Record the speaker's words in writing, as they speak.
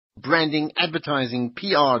branding, advertising,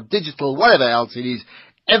 PR, digital, whatever else it is.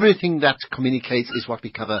 Everything that communicates is what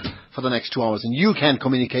we cover for the next 2 hours. And you can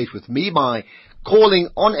communicate with me by calling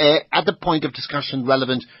on air at the point of discussion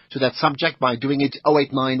relevant to that subject by doing it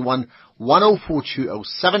 0891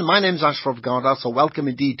 104207. My name's Ashraf Garda, so welcome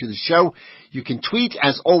indeed to the show. You can tweet,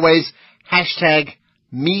 as always, hashtag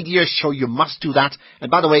Media Show. You must do that.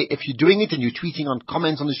 And by the way, if you're doing it and you're tweeting on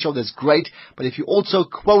comments on the show, that's great. But if you're also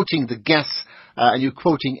quoting the guests, and you're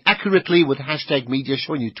quoting accurately with hashtag Media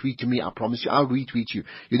Show and you tweet to me, I promise you, I'll retweet you.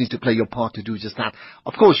 You need to play your part to do just that.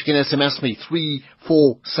 Of course, you can SMS me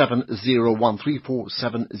 34701,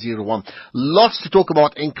 34701. Lots to talk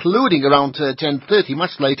about, including around 10:30,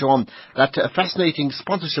 much later on, that fascinating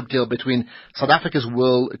sponsorship deal between South Africa's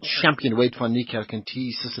world champion weight for Niekerk and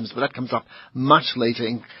T Systems, but that comes up much later.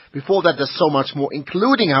 Before that, there's so much more,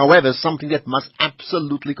 including, however, something that must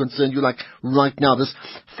absolutely concern you, like right now, this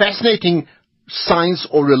fascinating science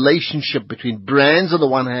or relationship between brands on the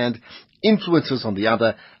one hand, influencers on the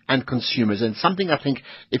other, and consumers. And something I think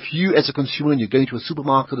if you as a consumer and you're going to a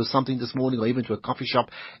supermarket or something this morning or even to a coffee shop,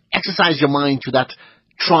 exercise your mind to that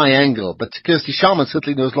triangle. But Kirsty Sharman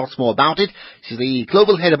certainly knows lots more about it. She's the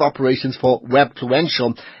global head of operations for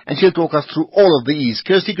Webfluencial, and she'll talk us through all of these.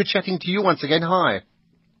 Kirsty, good chatting to you once again. Hi.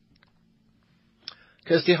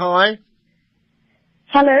 Kirsty, hi.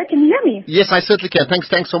 Hello, can you hear me? Yes, I certainly can.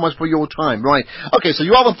 Thanks so much for your time. Right. Okay, so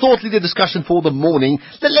you have a thought leader discussion for the morning.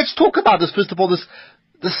 Let's talk about this, first of all,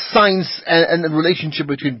 the science and the relationship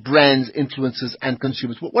between brands, influencers, and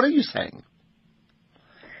consumers. What are you saying?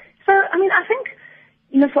 So, I mean, I think,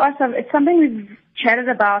 for us, it's something we've chatted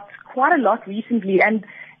about quite a lot recently. And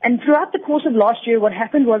throughout the course of last year, what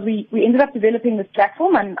happened was we ended up developing this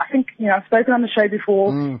platform. And I think, I've spoken on the show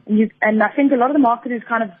before. And I think a lot of the market is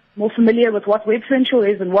kind of more familiar with what Webfluencial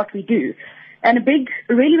is and what we do. And a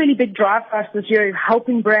really, really big drive for us this year is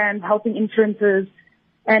helping brands, helping influencers,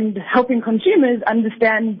 and helping consumers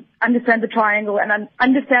understand the triangle and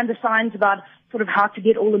understand the science about sort of how to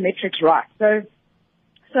get all the metrics right. So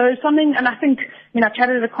something, and I think, I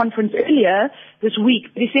chatted at a conference earlier this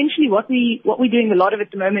week, but essentially what we're doing a lot of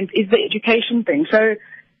at the moment is the education thing. So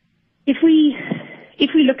if we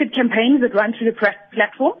look at campaigns that run through the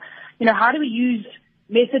platform, how do we use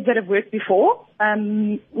methods that have worked before,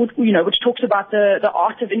 which talks about the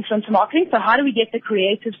art of influencer marketing. So how do we get the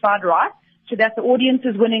creative side right so that the audience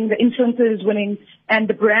is winning, the influencer is winning, and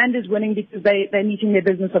the brand is winning because they're meeting their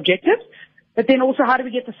business objectives? But then also, how do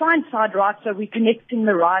we get the science side right so we're connecting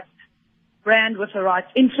the right brand with the right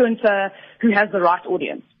influencer who has the right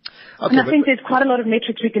audience? Okay, and I think there's quite a lot of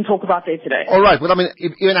metrics we can talk about there today. All right. Well, I mean,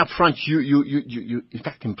 even up front, you in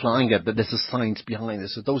fact implying that there's a science behind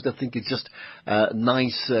this. So those that think it's just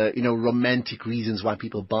nice, romantic reasons why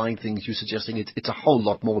people buy things, you're suggesting it's a whole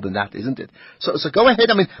lot more than that, isn't it? So go ahead.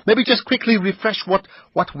 I mean, maybe just quickly refresh what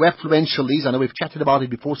Webfluencial is. I know we've chatted about it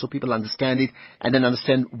before, so people understand it, and then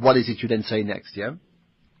understand what is it you then say next. Yeah.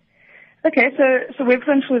 Okay, so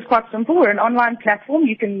Webfluencial is quite simple. We're an online platform.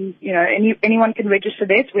 You can, anyone can register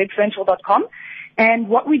there. It's webfluencial.com. And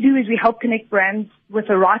what we do is we help connect brands with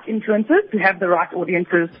the right influencers who have the right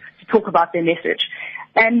audiences to talk about their message.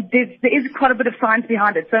 And there is quite a bit of science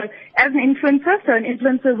behind it. So as an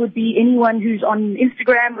influencer would be anyone who's on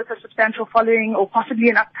Instagram with a substantial following, or possibly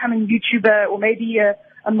an upcoming YouTuber, or maybe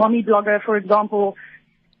a mommy blogger, for example.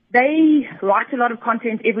 They write a lot of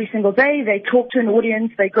content every single day. They talk to an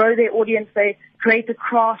audience. They grow their audience. They create a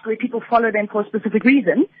craft where people follow them for a specific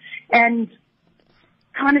reason. And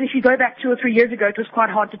kind of if you go back 2 or 3 years ago, it was quite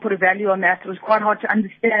hard to put a value on that. It was quite hard to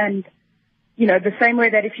understand, the same way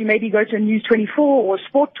that if you maybe go to a News 24 or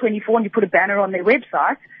Sport 24 and you put a banner on their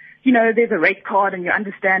website, there's a rate card and you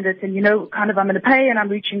understand it and kind of I'm going to pay and I'm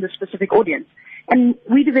reaching the specific audience. And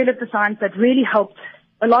we developed a science that really helped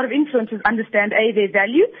a lot of influencers understand, A, their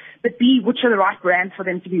value, but B, which are the right brands for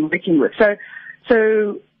them to be working with. So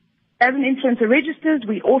as an influencer registers,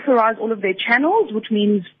 we authorize all of their channels, which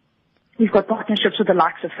means we've got partnerships with the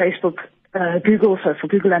likes of Facebook, Google, so for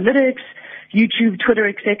Google Analytics, YouTube, Twitter,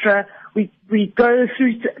 etc. We go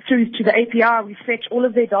through to the API, we fetch all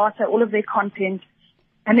of their data, all of their content,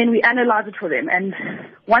 and then we analyze it for them. And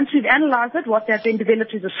once we've analyzed it, what that then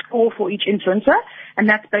develops is a score for each influencer, and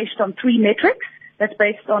that's based on 3 metrics. That's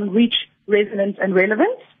based on reach, resonance, and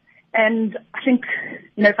relevance. And I think,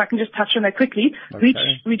 if I can just touch on that quickly,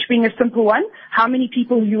 okay. Reach being a simple one, how many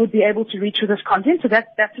people you would be able to reach with this content. So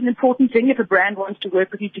that's an important thing if a brand wants to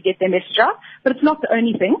work with you to get their message out. But it's not the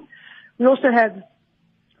only thing. We also have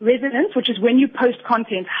resonance, which is when you post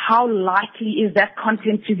content, how likely is that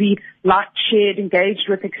content to be liked, shared, engaged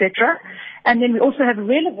with, etc. And then we also have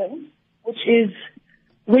relevance, which is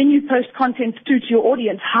when you post content through to your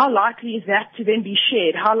audience, how likely is that to then be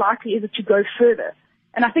shared? How likely is it to go further?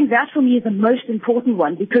 And I think that for me is the most important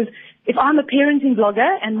one, because if I'm a parenting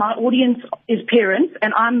blogger and my audience is parents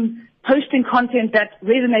and I'm posting content that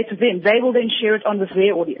resonates with them, they will then share it on with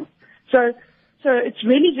their audience. So it's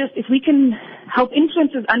really just if we can help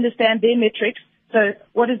influencers understand their metrics, so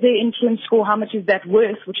what is their influence score, how much is that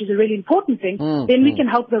worth, which is a really important thing, then we can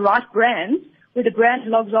help the right brands, where the brand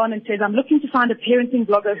logs on and says, I'm looking to find a parenting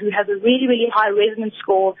blogger who has a really, really high resonance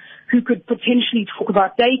score, who could potentially talk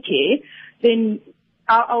about daycare, then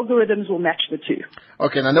our algorithms will match the two.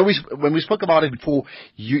 Okay, and I know when we spoke about it before,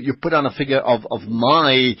 you put on a figure of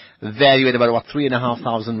my value at about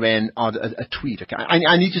 3,500 rand on a tweet. Okay,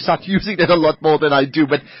 I need to start using that a lot more than I do,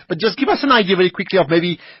 but just give us an idea very quickly of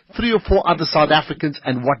maybe 3 or 4 other South Africans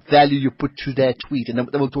and what value you put to their tweet, and then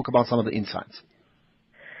we'll talk about some of the insights.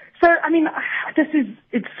 So, I mean,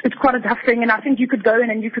 it's quite a tough thing, and I think you could go in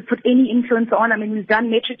and you could put any influencer on. I mean, we've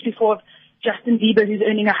done metrics before of Justin Bieber, who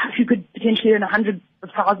could potentially earn hundreds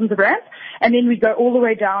of thousands of rands, and then we go all the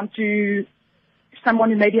way down to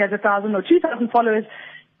someone who maybe has 1,000 or 2,000 followers.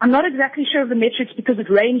 I'm not exactly sure of the metrics because it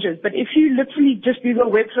ranges, but if you literally just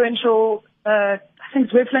Google Webfluencial, I think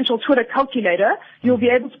it's Webfluencial Twitter calculator, you'll be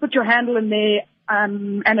able to put your handle in there,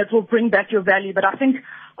 and it will bring back your value. But I think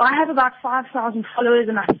I have about 5,000 followers,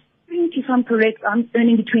 and I think, if I'm correct, I'm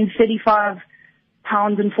earning between £35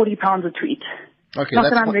 and £40 a tweet. Okay, not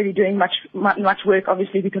that I'm really doing much work,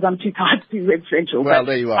 obviously, because I'm too tired to do Webfluencial. Well,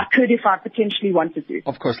 there you are. I could if I potentially wanted to.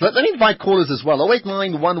 Of course. Let me invite callers as well.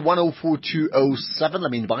 0891104207.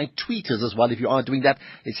 Let me invite tweeters as well. If you are doing that,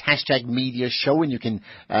 it's #MediaShow, and you can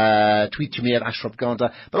tweet to me at Ashraf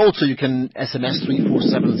Ganda. But also you can SMS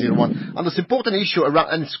 34701 on this important issue around,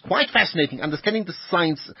 and it's quite fascinating, understanding the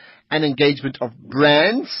science and engagement of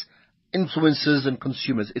brands, influencers and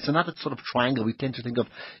consumers. It's another sort of triangle. We tend to think of,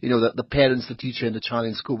 the parents, the teacher, and the child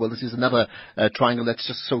in school. Well, this is another triangle that's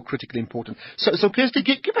just so critically important. So Kirsty,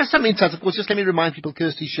 give us some insights. Of course, just let me remind people,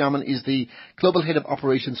 Kirsty Sharman is the Global Head of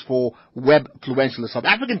Operations for Webfluencial, a South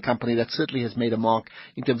African company that certainly has made a mark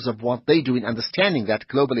in terms of what they do in understanding that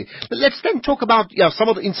globally. But let's then talk about some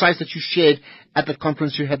of the insights that you shared at the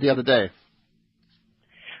conference you had the other day.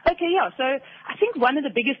 Okay, yeah. So I think one of the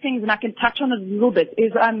biggest things, and I can touch on it a little bit,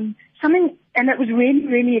 is something, and it was really,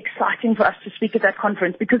 really exciting for us to speak at that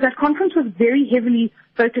conference, because that conference was very heavily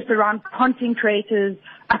focused around content creators,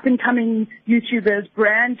 up-and-coming YouTubers,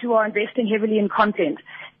 brands who are investing heavily in content.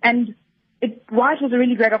 And why it was a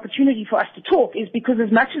really great opportunity for us to talk is because as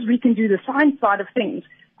much as we can do the science side of things,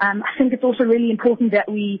 I think it's also really important that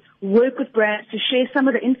we work with brands to share some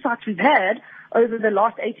of the insights we've had over the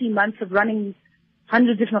last 18 months of running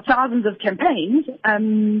hundreds, if not thousands, of campaigns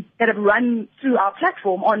that have run through our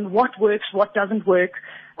platform on what works, what doesn't work,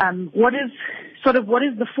 what is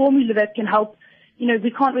the formula that can help.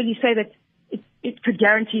 We can't really say that it could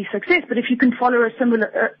guarantee success, but if you can follow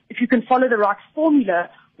the right formula,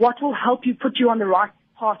 what will help you put you on the right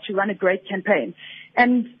path to run a great campaign.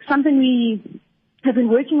 And something we have been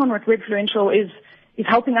working on with Webfluencial is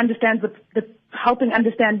helping brands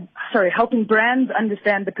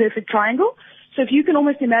understand the perfect triangle. So if you can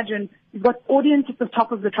almost imagine, you've got audience at the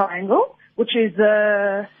top of the triangle, which is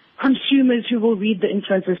the consumers who will read the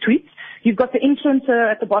influencer's tweets. You've got the influencer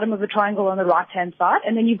at the bottom of the triangle on the right-hand side,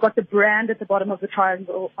 and then you've got the brand at the bottom of the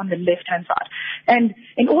triangle on the left-hand side. And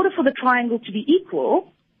in order for the triangle to be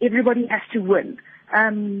equal, everybody has to win.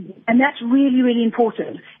 And that's really, really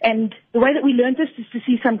important. And the way that we learned this is to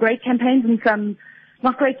see some great campaigns and some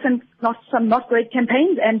not great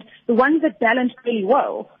campaigns, and the ones that balanced really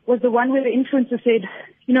well was the one where the influencer said,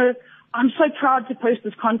 I'm so proud to post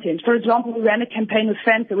this content. For example, we ran a campaign with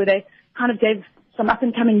Fanta where they kind of gave some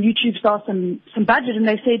up-and-coming YouTube stars some budget, and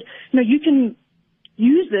they said, you can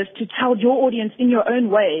use this to tell your audience in your own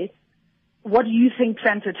way, what do you think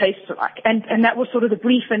Fanta tastes like? And that was sort of the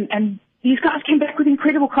brief, and these guys came back with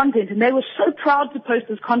incredible content, and they were so proud to post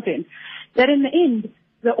this content that in the end,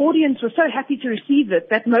 the audience was so happy to receive it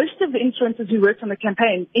that most of the influencers who worked on the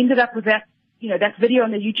campaign ended up with that video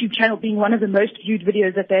on their YouTube channel being one of the most viewed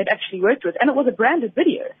videos that they had actually worked with. And it was a branded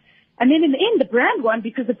video. And then in the end, the brand won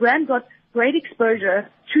because the brand got great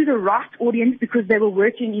exposure to the right audience because they were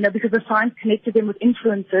working, because the science connected them with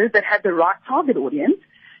influencers that had the right target audience.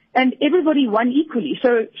 And everybody won equally.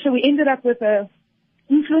 So we ended up with a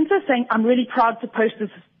influencer saying, I'm really proud to post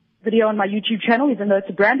this video on my YouTube channel, even though it's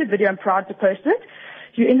a branded video, I'm proud to post it.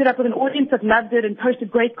 You ended up with an audience that loved it and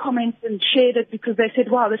posted great comments and shared it because they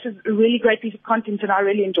said, wow, this is a really great piece of content and I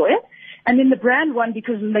really enjoy it. And then the brand won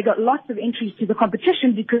because they got lots of entries to the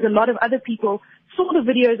competition because a lot of other people saw the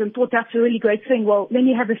videos and thought that's a really great thing. Well, then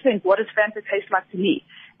you have to think, what does Fanta taste like to me?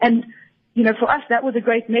 And, for us, that was a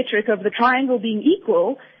great metric of the triangle being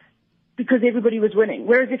equal because everybody was winning.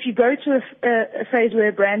 Whereas if you go to a phase where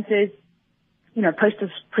a brand says, post a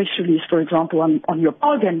press release, for example, on your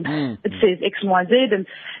blog, and it says X and Y, Z, and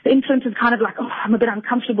the influencer's kind of like, oh, I'm a bit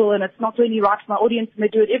uncomfortable, and it's not really right for my audience, and they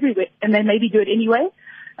do it everywhere, and they maybe do it anyway.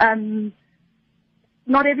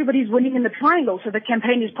 Not everybody's winning in the triangle, so the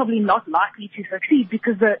campaign is probably not likely to succeed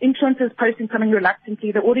because the influencer is posting something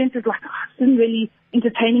reluctantly. The audience is like, oh, this isn't really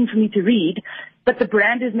entertaining for me to read, but the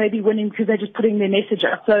brand is maybe winning because they're just putting their message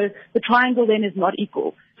up. So the triangle then is not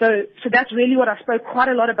equal. So that's really what I spoke quite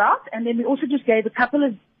a lot about. And then we also just gave a couple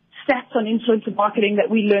of stats on influencer marketing that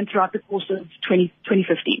we learned throughout the course of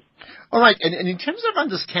 2015. All right. And in terms of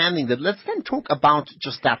understanding that, let's then talk about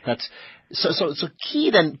just that. So key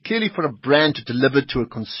then clearly for a brand to deliver to a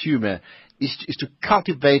consumer is to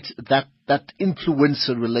cultivate that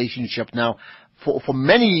influencer relationship. Now, for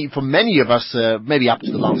many of us, maybe up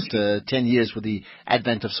to the last 10 years with the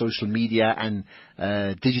advent of social media and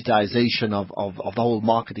digitization of the whole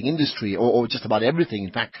marketing industry, or just about everything.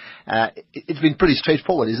 In fact, it's been pretty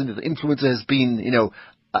straightforward, isn't it? The influencer has been,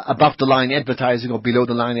 above the line advertising or below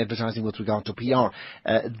the line advertising with regard to PR.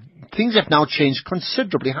 Things have now changed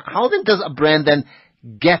considerably. How then does a brand then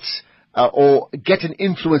get an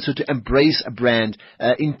influencer to embrace a brand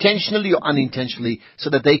intentionally or unintentionally so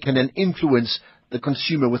that they can then influence the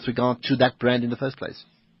consumer with regard to that brand in the first place?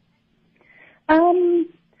 So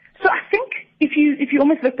I think if you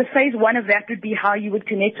almost look, the phase one of that would be how you would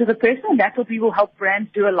connect with the person, and that's what we will help brands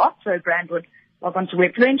do a lot. So a brand would log on to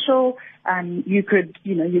Webfluencial. You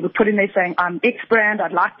would put in there saying, I'm X brand,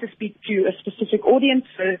 I'd like to speak to a specific audience,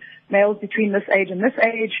 so males between this age and this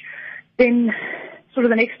age. Then sort of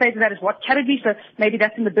the next phase of that is what category. So maybe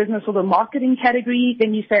that's in the business or the marketing category.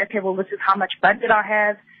 Then you say, okay, well, this is how much budget I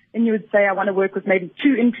have. Then you would say, I want to work with maybe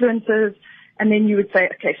 2 influencers. And then you would say,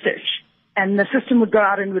 okay, search. And the system would go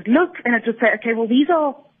out and would look, and it would say, okay, well, these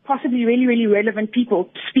are possibly really, really relevant people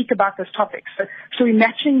to speak about this topic. So we're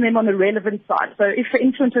matching them on the relevant side. So if the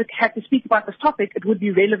influencer had to speak about this topic, it would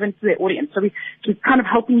be relevant to their audience. So we're kind of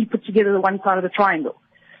helping you put together the one side of the triangle.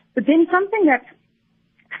 But then something that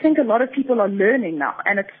I think a lot of people are learning now,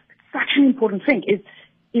 and it's such an important thing,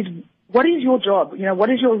 is what is your job? What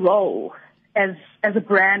is your role as a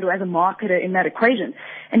brand or as a marketer in that equation?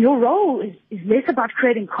 And your role is less about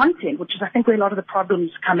creating content, which is I think where a lot of the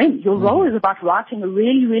problems come in. Your role is about writing a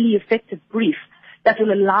really, really effective brief that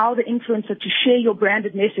will allow the influencer to share your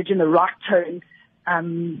branded message in the right tone.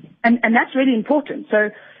 And that's really important.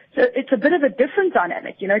 So it's a bit of a different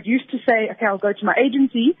dynamic. It used to say, okay, I'll go to my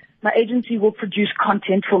agency. My agency will produce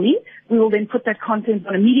content for me. We will then put that content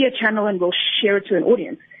on a media channel and we'll share it to an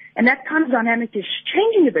audience. And that kind of dynamic is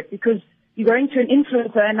changing a bit because you're going to an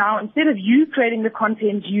influencer and now instead of you creating the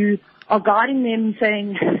content, you are guiding them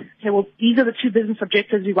saying, okay, well, these are the 2 business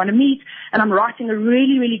objectives we want to meet. And I'm writing a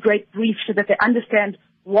really, really great brief so that they understand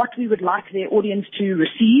what we would like their audience to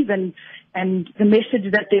receive and the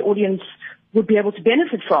message that their audience would be able to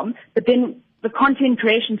benefit from. But then the content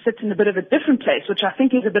creation sits in a bit of a different place, which I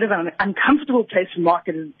think is a bit of an uncomfortable place for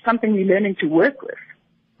marketers, something we're learning to work with.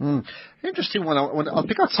 Interesting one. I'll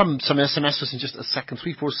pick out some SMSs in just a second.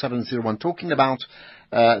 34701 talking about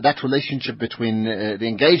that relationship between the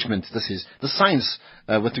engagement. This is the science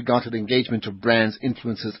with regard to the engagement of brands,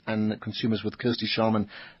 influencers, and consumers with Kirsty Sharman,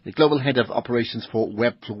 the global head of operations for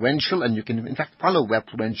Webfluencial, and you can in fact follow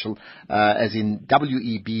Webfluencial as in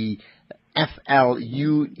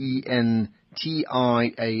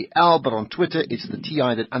WEBFLUENTIAL, but on Twitter it's the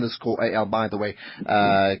TI that _AL, by the way.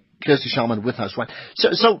 Kirsty Sharman with us, right?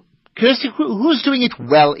 So Kirsty, who's doing it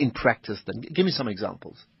well in practice then? Give me some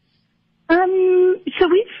examples. So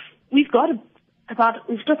we've got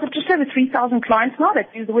just over 3,000 clients now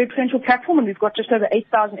that use the Webfluencial platform, and we've got just over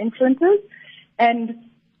 8,000 influencers.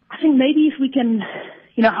 And I think maybe if we can,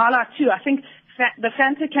 highlight too, I think the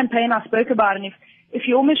Fanta campaign I spoke about, and if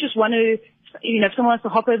you almost just want to, if someone wants to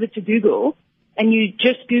hop over to Google and you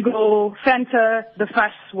just Google Fanta, the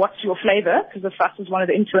fuss, what's your flavor? Because the fuss is one of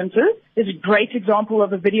the influencers. There's a great example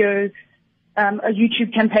of a video, a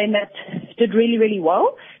YouTube campaign that did really, really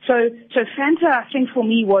well. So Fanta, I think for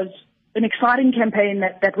me was an exciting campaign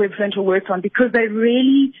that Webfluencial worked on because they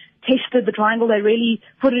really tested the triangle. They really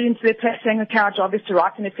put it into their place saying, okay, our job is to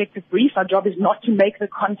write an effective brief. Our job is not to make the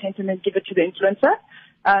content and then give it to the influencer.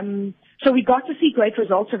 So we got to see great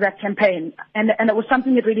results of that campaign, and it was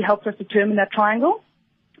something that really helped us determine that triangle.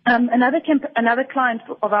 Another client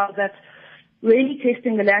of ours that really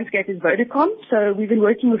testing the landscape is Vodacom. So we've been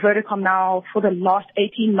working with Vodacom now for the last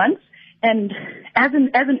 18 months. And as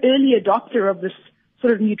an early adopter of this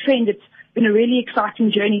sort of new trend, it's been a really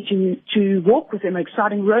exciting journey to walk with them, an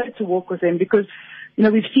exciting road to walk with them, because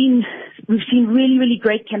we've seen really, really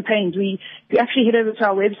great campaigns. If you actually head over to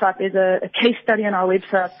our website, there's a case study on our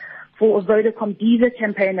website for a Vodacom Deezer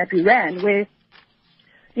campaign that we ran, where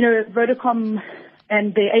Vodacom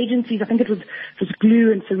and their agencies, I think it was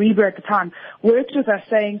Glue and Cerebro at the time, worked with us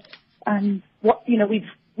saying,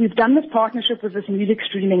 we've done this partnership with this music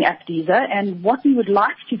streaming app Deezer, and what we would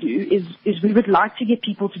like to do is we would like to get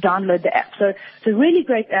people to download the app. So it's a really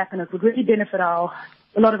great app, and it would really benefit a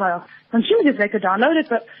lot of our consumers if they could download it,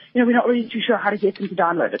 but we're not really too sure how to get them to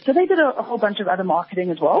download it. So they did a whole bunch of other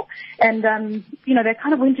marketing as well, and they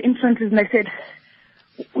kind of went to influencers and they said,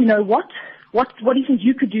 what do you think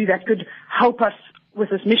you could do that could help us with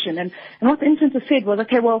this mission? And what the influencer said was,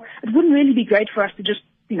 okay, well, it wouldn't really be great for us to just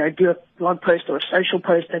do a blog post or a social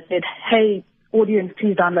post that said, hey, audience,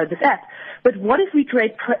 please download this app. But what if we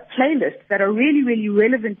create playlists that are really, really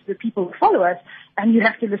relevant to the people who follow us, and you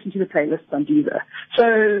have to listen to the playlists on Deezer?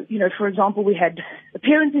 So, for example, we had a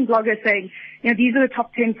parenting blogger saying, these are the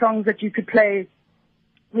top 10 songs that you could play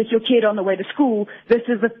with your kid on the way to school. These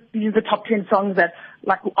are the top 10 songs that,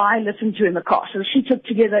 I listen to in the car. So she took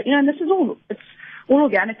together, and this is it's all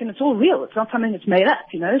organic and it's all real. It's not something that's made up,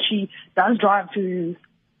 She does drive to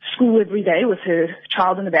school every day with her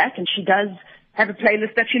child in the back, and she does have a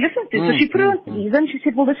playlist that she listens to. So she put it on Deezer, and she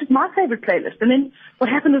said, well, this is my favorite playlist. And then what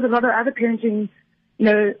happened is a lot of other parenting,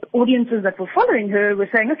 audiences that were following her were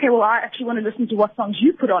saying, okay, well, I actually want to listen to what songs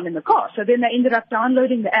you put on in the car. So then they ended up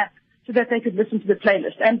downloading the app so that they could listen to the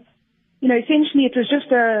playlist. And, essentially it was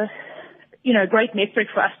just a great metric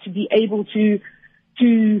for us to be able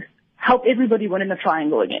to help everybody win in the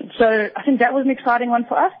triangle again. So I think that was an exciting one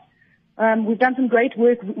for us. We've done some great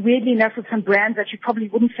work, weirdly enough, with some brands that you probably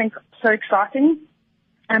wouldn't think so exciting.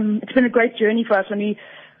 It's been a great journey for us.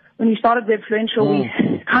 When we started Webfluencial,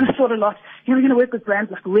 we kind of thought a lot, we're going to work with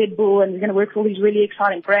brands like Red Bull, and we're going to work with all these really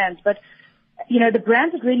exciting brands. But, the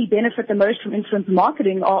brands that really benefit the most from influencer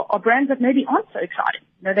marketing are brands that maybe aren't so exciting.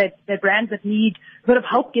 They're brands that need a bit of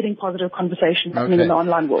help getting positive conversations happening in the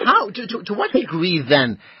online world. How, to what degree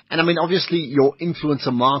then? And obviously your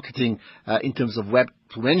influencer marketing, in terms of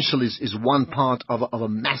Webfluencial is one part of a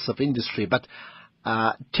massive industry, but,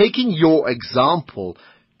 taking your example,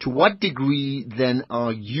 to what degree then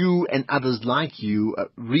are you and others like you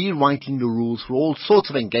rewriting the rules for all sorts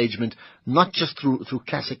of engagement, not just through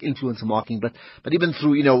classic influencer marketing, but even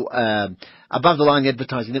through, above the line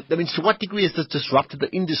advertising? To what degree has this disrupted the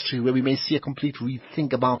industry where we may see a complete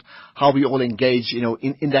rethink about how we all engage,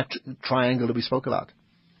 in that triangle that we spoke about?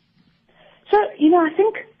 So, I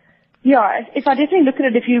think, if I definitely look at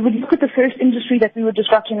it, if you would look at the first industry that we were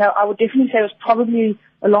disrupting, I would definitely say it was probably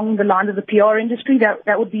along the lines of the PR industry.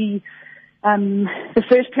 That would be the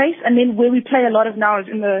first place. And then where we play a lot of now is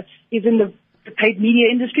in the paid media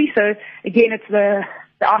industry. So again, it's the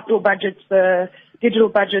outdoor budgets, the digital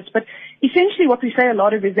budgets. But essentially what we say a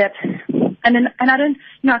lot of is that, and I don't,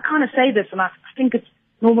 I kind of say this, and I think it's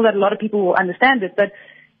normal that a lot of people will understand it, but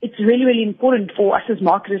it's really, really important for us as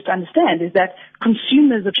marketers to understand is that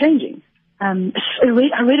consumers are changing. I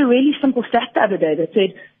read a really simple stat the other day that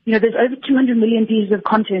said, there's over 200 million pieces of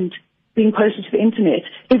content being posted to the internet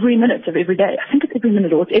every minute of every day. I think it's every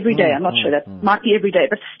minute or it's every day. I'm not sure. That might be every day.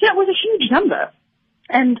 But, it was a huge number.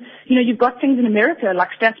 And, you've got things in America, like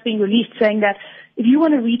stats being released saying that if you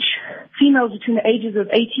want to reach females between the ages of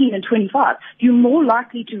 18 and 25, you're more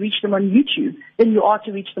likely to reach them on YouTube than you are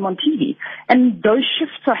to reach them on TV. And those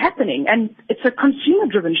shifts are happening, and it's a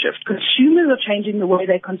consumer-driven shift. Consumers are changing the way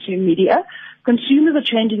they consume media. Consumers are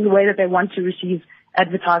changing the way that they want to receive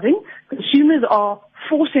advertising. Consumers are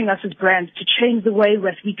forcing us as brands to change the way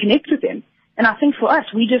that we connect with them. And I think for us,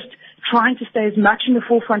 we're just trying to stay as much in the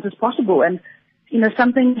forefront as possible. And,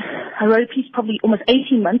 something I wrote a piece probably almost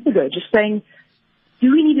 18 months ago just saying,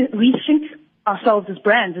 do we need to rethink ourselves as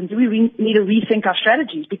brands, and do we need to rethink our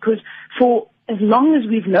strategies? Because for as long as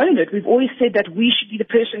we've known it, we've always said that we should be the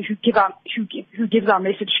person who gives our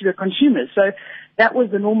message to the consumers. So that was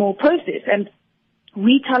the normal process. And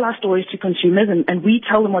we tell our stories to consumers, and we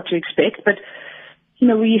tell them what to expect. But,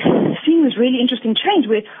 we've seen this really interesting change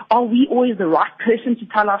where are we always the right person to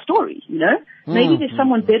tell our story, Maybe there's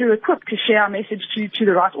someone better equipped to share our message to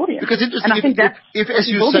the right audience. Because interesting, and I think if as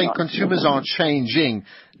you're saying, consumers are changing,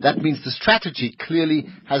 that means the strategy clearly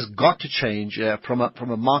has got to change from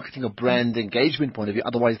a marketing or brand engagement point of view.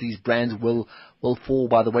 Otherwise, these brands will fall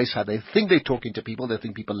by the wayside. They think they're talking to people, they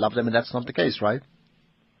think people love them, and that's not the case, right?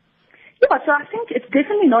 Yeah, so I think it's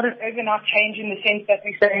definitely not an overnight change in the sense that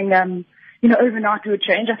we're saying, overnight do a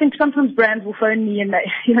change. I think sometimes brands will phone me and they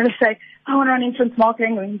say, I want to run influence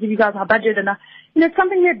marketing and give you guys our budget. And, it's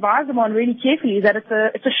something we advise them on really carefully that it's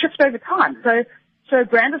a shift over time. So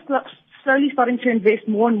brands are slowly starting to invest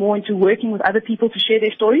more and more into working with other people to share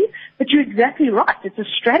their stories. But you're exactly right. It's a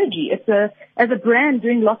strategy. As a brand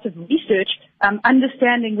doing lots of research,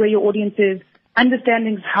 understanding where your audience is,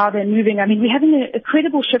 understanding how they're moving. I mean, we're having a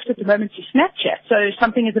credible shift at the moment to Snapchat. So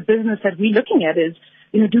something as a business that we're looking at is,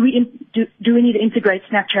 do we need to integrate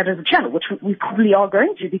Snapchat as a channel, which we probably are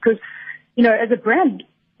going to, because, as a brand,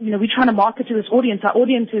 we're trying to market to this audience. Our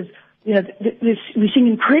audience is, we're seeing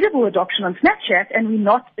incredible adoption on Snapchat, and we're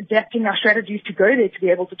not adapting our strategies to go there to be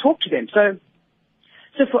able to talk to them. So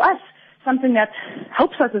for us, something that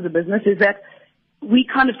helps us as a business is that we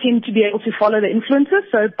kind of tend to be able to follow the influencers.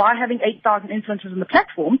 So by having 8,000 influencers on the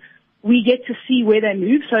platform, we get to see where they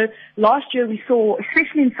move. So last year we saw,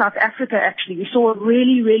 especially in South Africa actually, we saw a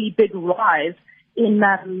really, really big rise in,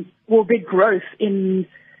 big growth in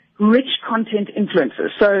rich content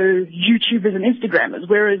influencers. So YouTubers and Instagrammers,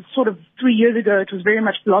 whereas sort of 3 years ago it was very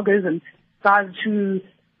much bloggers and guys who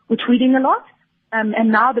were tweeting a lot.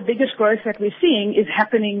 And now the biggest growth that we're seeing is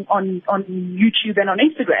happening on YouTube and on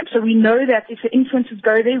Instagram. So we know that if the influencers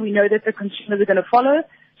go there, we know that the consumers are going to follow.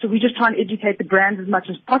 So we just try and educate the brands as much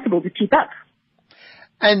as possible to keep up.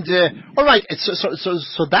 And, all right,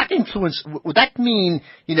 so that influence, would that mean,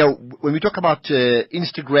 when we talk about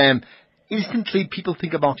Instagram, instantly people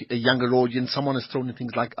think about a younger audience. Someone has thrown in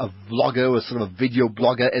things like a vlogger or sort of a video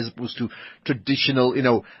blogger as opposed to traditional,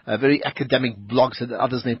 very academic blogs that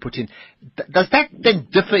others may put in. Does that then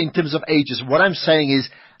differ in terms of ages? What I'm saying is,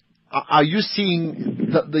 are you seeing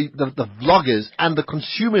the vloggers and the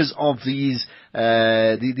consumers of these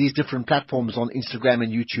different platforms on Instagram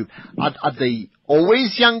and YouTube, are they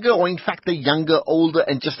always younger, or in fact they're younger, older,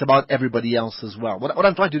 and just about everybody else as well? What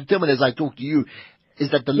I'm trying to determine as I talk to you is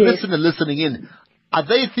that the listener listening in, are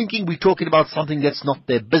they thinking we're talking about something that's not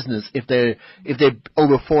their business if they're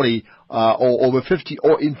over 40 or over 50,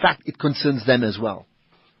 or in fact it concerns them as well?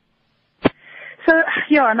 So,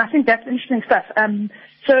 yeah, and I think that's interesting stuff.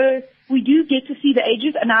 So we do get to see the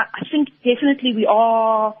ages, and I think definitely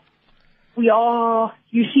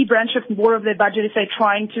you see brands shift more of their budget if they're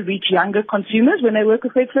trying to reach younger consumers when they work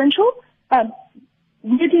with Webfluencial.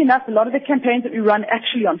 Weirdly enough, a lot of the campaigns that we run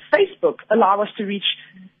actually on Facebook allow us to reach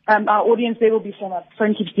our audience. There will be so much,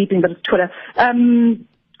 phone keeps beeping, but it's Twitter.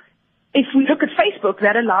 If we look at Facebook,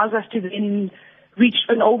 that allows us to then reach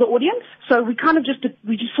an older audience. So we kind of just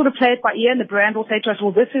sort of play it by ear, and the brand will say to us,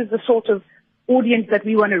 well, this is the sort of audience that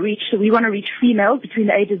we want to reach. So we want to reach females between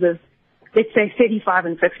the ages of, let's say, 35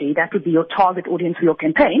 and 50. That would be your target audience for your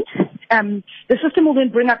campaign. The system will then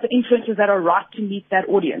bring up the influencers that are right to meet that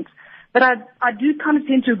audience. But I do kind of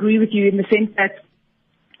tend to agree with you in the sense that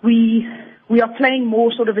we are playing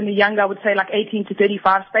more sort of in the younger, I would say, like 18 to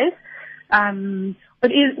 35 space.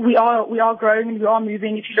 But we are growing and we are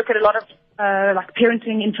moving. If you look at a lot of like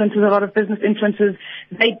parenting influencers, a lot of business influencers,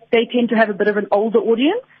 they tend to have a bit of an older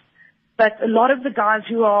audience. But a lot of the guys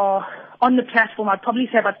who are on the platform, I'd probably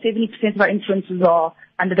say about 70% of our influencers are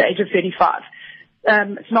under the age of 35.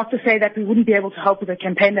 It's not to say that we wouldn't be able to help with a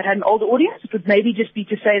campaign that had an older audience. It would maybe just be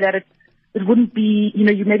to say that it wouldn't be,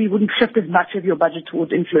 you maybe wouldn't shift as much of your budget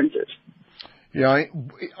towards influencers. Yeah.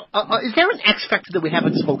 Is there an X factor that we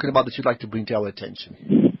haven't spoken about that you'd like to bring to our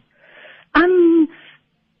attention?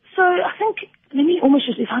 So I think, let me almost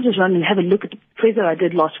just, if I just run and have a look at the quiz that I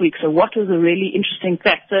did last week. So what was a really interesting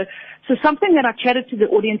fact? So something that I chatted to the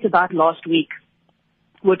audience about last week,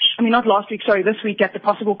 this week at the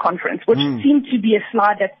Possible Conference, which seemed to be a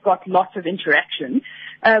slide that got lots of interaction,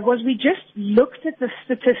 was we just looked at the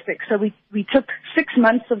statistics. So we took 6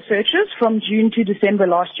 months of searches from June to December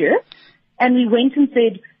last year, and we went and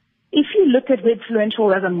said, if you look at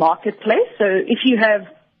Webfluencial as a marketplace, so if you have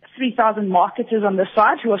 3,000 marketers on the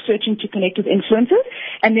side who are searching to connect with influencers,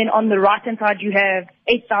 and then on the right-hand side you have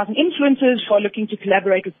 8,000 influencers who are looking to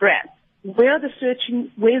collaborate with brands. Where's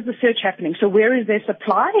the search happening? So where is there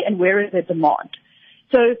supply and where is there demand?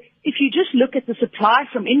 So if you just look at the supply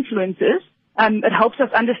from influencers, it helps us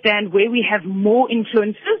understand where we have more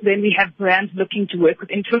influencers, then we have brands looking to work with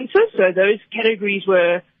influencers. So those categories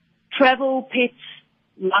were travel, pets,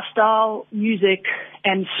 lifestyle, music,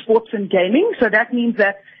 and sports and gaming. So that means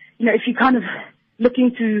that, if you're kind of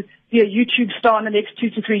looking to be a YouTube star in the next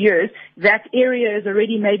 2 to 3 years, that area is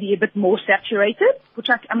already maybe a bit more saturated, which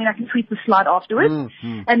I can tweet the slide afterwards.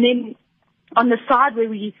 Mm-hmm. And then on the side where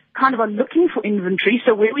we kind of are looking for inventory,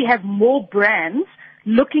 so where we have more brands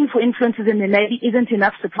looking for influencers and there maybe isn't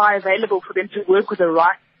enough supply available for them to work with the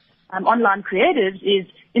right online creatives is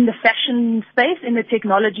in the fashion space, in the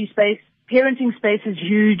technology space. Parenting space is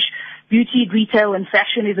huge. Beauty, retail, and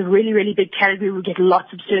fashion is a really, really big category. We get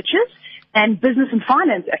lots of searches. And business and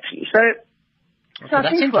finance, actually. So I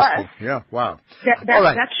that's think for us, yeah, wow.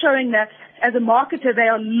 That's showing that as a marketer, they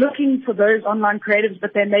are looking for those online creatives,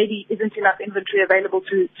 but there maybe isn't enough inventory available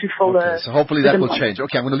to fill so hopefully that will change.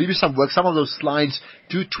 Okay, I'm going to leave you some work. Some of those slides,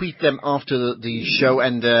 do tweet them after the show.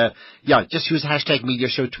 And, just use hashtag media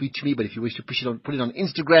show, tweet to me. But if you wish to put it on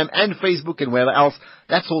Instagram and Facebook and wherever else,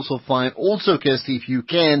 that's also fine. Also, Kirsty, if you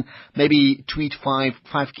can, maybe tweet five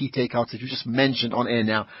key takeouts that you just mentioned on air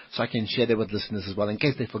now, so I can share them with listeners as well, in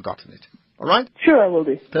case they've forgotten it. All right? Sure, I will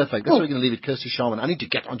do. Perfect. That's where we're going to leave it. Kirsty Sharman. I need to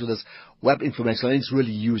get onto this web influencer. I need to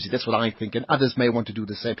really use it. That's what I think. And others may want to do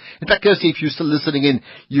the same. In fact, Kirsty, if you're still listening in,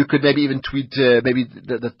 you could maybe even tweet maybe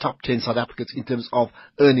the top 10 South Africans in terms of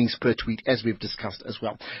earnings per tweet, as we've discussed as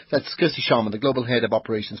well. That's Kirsty Sharman, the Global Head of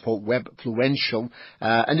Operations for Webfluencial.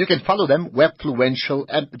 And you can follow them, Webfluencial,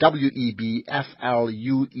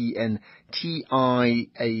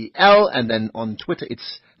 WEBFLUENTIAL. And then on Twitter,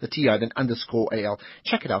 it's the TI, then _AL.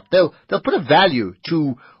 Check it out. They'll put a value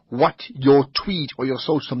to what your tweet or your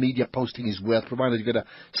social media posting is worth, provided you get a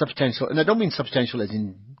substantial, and I don't mean substantial as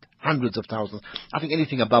in hundreds of thousands. I think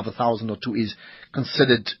anything above 1,000 or 2 is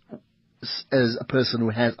considered as a person who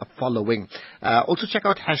has a following. Also check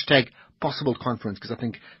out hashtag possible conference, because I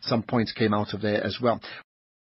think some points came out of there as well.